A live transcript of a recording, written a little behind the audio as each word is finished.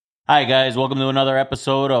Hi, guys. Welcome to another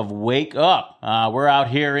episode of Wake Up. We're out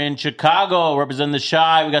here in Chicago representing the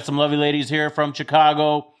Chi. We got some lovely ladies here from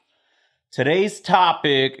Chicago. Today's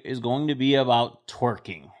topic is going to be about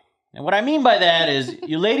twerking. And what I mean by that is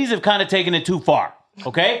you ladies have kind of taken it too far,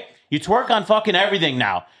 okay? You twerk on fucking everything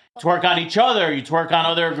now. You twerk on each other. You twerk on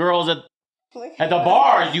other girls at the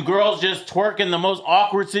bars. You girls just twerk in the most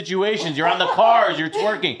awkward situations. You're on the cars. You're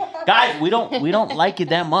twerking. Guys, we don't like it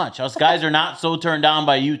that much. Us guys are not so turned down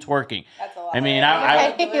by you twerking. That's a lot. I mean,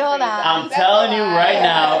 I'm telling you right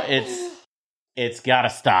now, it's got to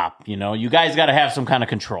stop. You know, you guys got to have some kind of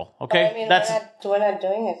control. Okay, I mean, we're not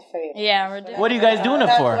doing it for you. Yeah, we're doing. What are you guys doing it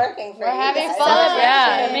for? We're having fun.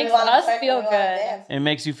 Yeah, it makes us feel good. It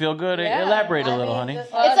makes you feel good. Yeah. Elaborate a little, honey.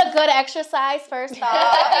 It's a good exercise, first off.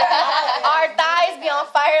 Our thighs be on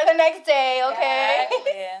fire the next day, okay?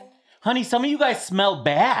 Yeah. Honey, some of you guys smell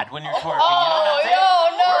bad when you're twerking. Oh,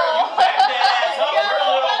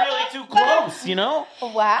 We're really too close, you know?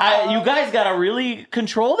 Wow. You guys got to really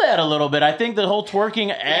control that a little bit. I think the whole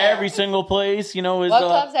twerking every single place, you know, is... What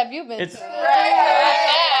clubs have you been to?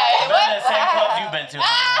 I've been in the same clubs you've been to.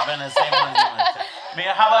 I've been in the same ones you've been to. I mean,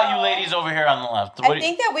 how about you ladies over here on the left? I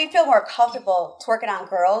think that we feel more comfortable twerking on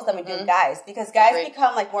girls than we do guys, because guys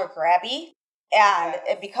become like more grabby, and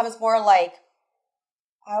it becomes more like,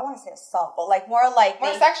 I don't want to say assault, but like more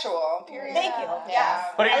sexual. Period. Thank you. Yeah.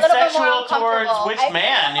 But are you little bit sexual more towards uncomfortable. which I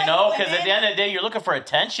man, feel you know? like Because at the end of the day, you're looking for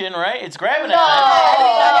attention, right? It's grabbing No.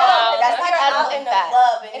 attention. That's like I don't out think in the that.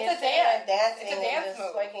 club and It's you're a sitting there dance. dancing It's a and dance just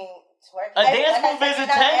move. twerking. A dance move is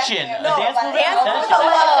attention. A No, dance but move is dance move is attention.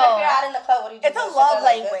 a love. If you're out in the club, what do you do? It's a Sit love there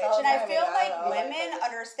like this language, the whole and I time? feel don't like know. women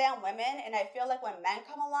understand women, and I feel like when men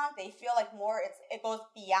come along, they feel like more. It goes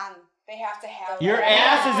beyond. They have to have Your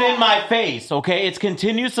ass is in my face, okay? It's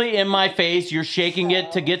continuously in my face. You're shaking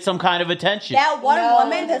it to get some kind of attention. That one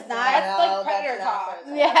woman does not. That's like predator talk.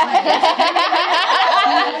 Yeah.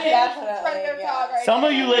 Predator talk right Some of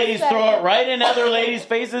there. you ladies throw it right in other ladies'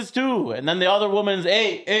 faces too. And then the other woman's,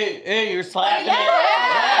 hey, you're slapping it.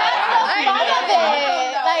 I love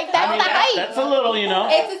it. Like, that's the hype. That's a little, you know.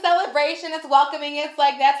 It's a celebration. It's welcoming. It's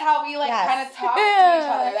like that's how we kind of talk to each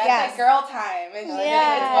other. That's like girl time. It's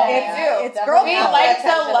what we do. It's girl We time. like to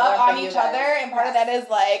love on each other, and part of that is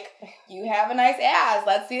like, you have a nice ass.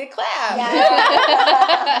 Let's see it clap.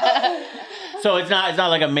 So it's not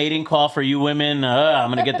like a mating call for you women. I'm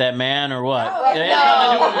gonna get that man or what? No, It has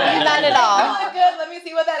nothing to do with men. not at all. You look good. Let me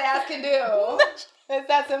see what that ass can do. It's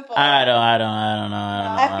that simple. I don't know.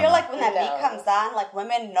 I feel like when that beat comes on, like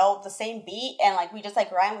women know the same beat, and like we just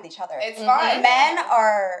like rhyme with each other. It's fun. Men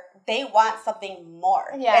they want something more.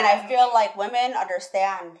 Yeah. And I feel like women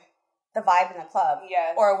understand the vibe in the club.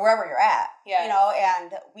 Yes. Or wherever you're at. Yes. You know,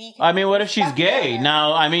 and we can I mean, what if she's gay?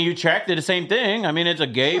 Now, I mean, you tracked it the same thing. I mean, it's a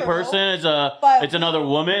gay person. It's another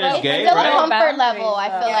woman. It's gay, still right? a comfort level. I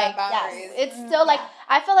feel like boundaries. it's still like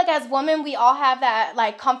I feel like as women we all have that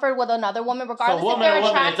like comfort with another woman, regardless woman if they're to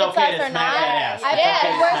woman, attracted it's okay to to us or smack not. that ass. I It's feel okay like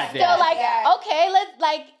to we're smack that still ass. like okay, let's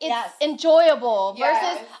like it's enjoyable.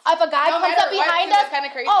 Versus if a guy comes up behind us,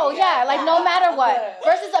 crazy. No matter what.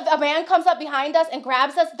 Versus if a man comes up behind us and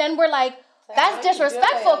grabs us, then we're like. That's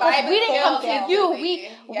disrespectful because we didn't come to you.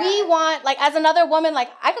 We want, like, as another woman, like,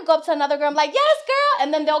 I could go up to another girl and be like, yes, girl.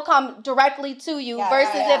 And then they'll come directly to you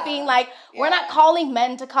versus it being like, we're not calling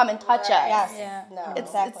men to come and touch us. Yes. Yeah. No,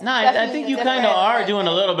 It's No, I think you kind of are doing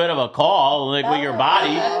a little bit of a call, like with your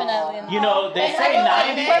body. Definitely. You know, they say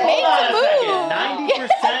 90. Hold on a second.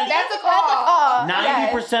 90%. That's a call.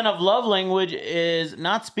 90% of love language is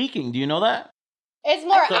not speaking. Do you know that? It's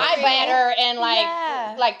more eye banter and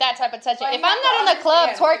like that type of touching. If I'm not in the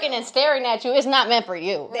club twerking and staring at you, it's not meant for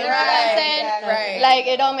you. You know what I'm saying? Right. Like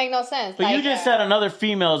it don't make no sense. But you just said another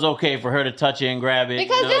female is okay for her to touch it and grab it.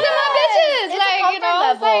 because you know? these are my bitches. It's a Like comfort you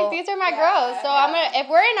know, it's level. like these are my girls. So I'm gonna if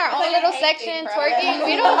we're in our own like a little hate section thing,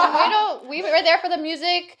 probably. twerking, we're there for the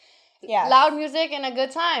music. Yeah. Loud music and a good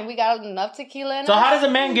time. We got enough tequila in So us. how does a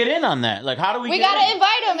man get in on that? Like, how do we We get gotta in?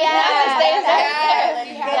 invite them. Yes,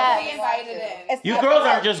 you have to be invited in. You girls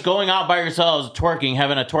aren't just going out by yourselves twerking,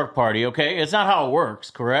 having a twerk party, okay? It's not how it works,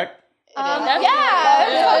 correct?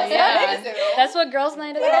 That's what girls'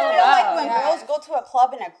 night is But all I feel like about. when girls go to a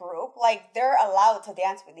club in a group, like they're allowed to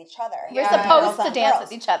dance with each other. We're supposed to dance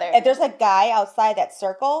with each other. If there's a guy outside that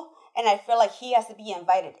circle, and I feel like he has to be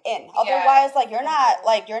invited in. Otherwise, like you're not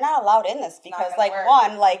allowed in this because like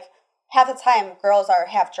one, like half the time girls are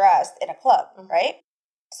half dressed in a club, right?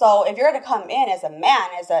 So if you're gonna come in as a man,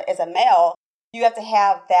 as a male, you have to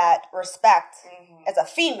have that respect as a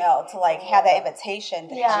female to like have that invitation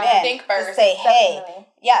to come in. Think first. To say, hey,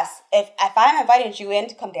 yes, if I'm inviting you in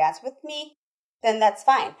to come dance with me, then that's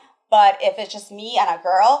fine. But if it's just me and a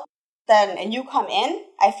girl, then and you come in,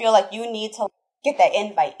 I feel like you need to get that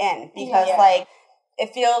invite in because like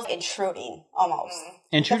it feels intruding almost.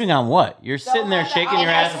 Intruding on what? You're sitting there shaking your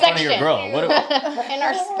ass in front of your girl. What in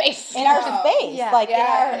our space. In our space. Like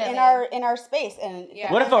in our space. And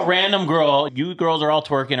what if a random girl, you girls are all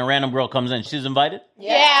twerking, a random girl comes in, she's invited?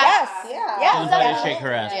 Yeah. Yes. She's invited to shake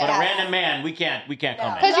her ass. But a random man, we can't come in.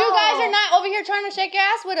 Because you guys are not over here trying to shake your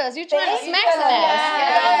ass with us. You're trying to smack some ass.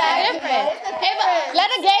 That's different. Hey, but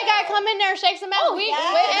let a gay guy come in there and shake some ass. You know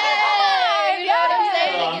what I'm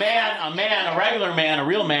saying? So a regular man, a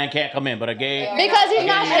real man can't come in, but a gay... Because he's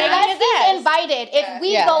not shaking his ass. He's invited. If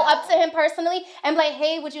we go up to him personally and be like,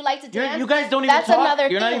 hey, would you like to dance? You guys don't even talk. Another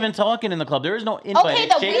You're thing. not even talking in the club. There is no invite. Okay,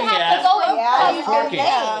 then we have to go and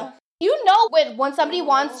twerking. You know when somebody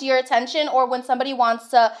wants your attention or when somebody wants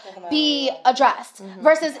to be addressed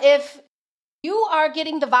versus if you are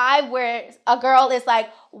getting the vibe where a girl is like,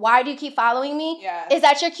 why do you keep following me? Yes. Is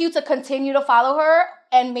that your cue to continue to follow her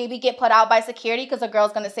and maybe get put out by security because the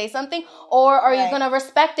girl's going to say something? Or are you going to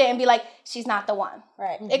respect it and be like, she's not the one?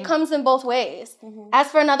 Right. It comes in both ways. As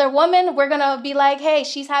for another woman, we're going to be like, hey,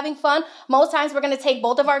 she's having fun. Most times we're going to take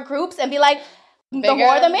both of our groups and be like, the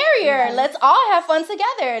more the merrier. Let's all have fun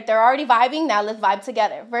together. They're already vibing. Now let's vibe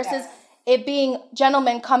together. Versus it being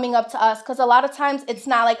gentlemen coming up to us. Because a lot of times it's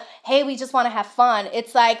not like, hey, we just want to have fun.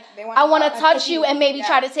 It's like, I want to touch you and maybe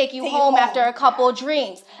try to take you home after a couple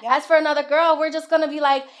drinks. As for another girl, we're just going to be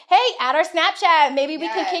like, hey, add our Snapchat. Maybe we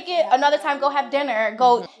can kick it another time. Go have dinner.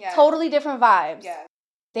 Go totally different vibes.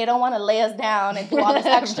 They don't want to lay us down and do all this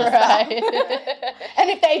extra stuff. And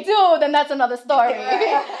if they do, then that's another story.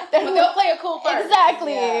 Then they'll play it cool first.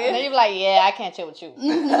 Exactly. And then you're like, I can't chill with you.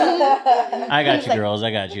 I got you, girls.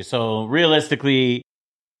 I got you. So realistically,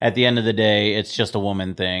 at the end of the day, it's just a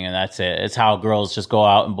woman thing, and that's it. It's how girls just go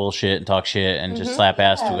out and bullshit and talk shit and just slap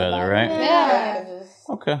ass together, right? Yeah.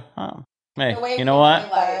 Okay. Hey, you know what?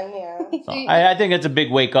 So, I think it's a big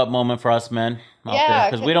wake up moment for us men out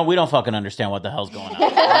there because we don't fucking understand what the hell's going on.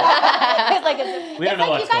 We don't know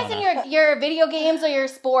what's you guys going on. in your video games or your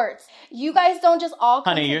sports. You guys don't just all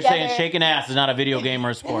come Honey, you're together. saying shaking ass is not a video game or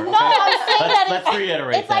a sport. No, I'm saying let's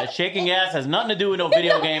reiterate that. Like, shaking ass has nothing to do with no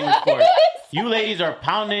video game or sport. You ladies are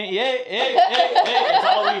pounding, it's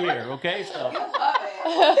all we hear, okay? So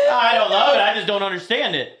I don't love it. I just don't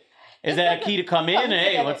understand it. Is that a key to come in? And,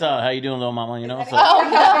 hey, what's up? How you doing, little mama? You know, so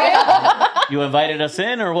you invited us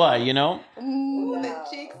in or what? You know? The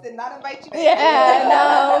cheeks did not invite you.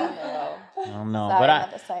 No. I don't know, but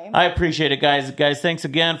I appreciate it, guys. Guys, thanks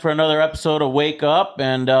again for another episode of Wake Up,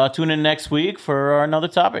 and tune in next week for another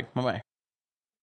topic. Bye bye.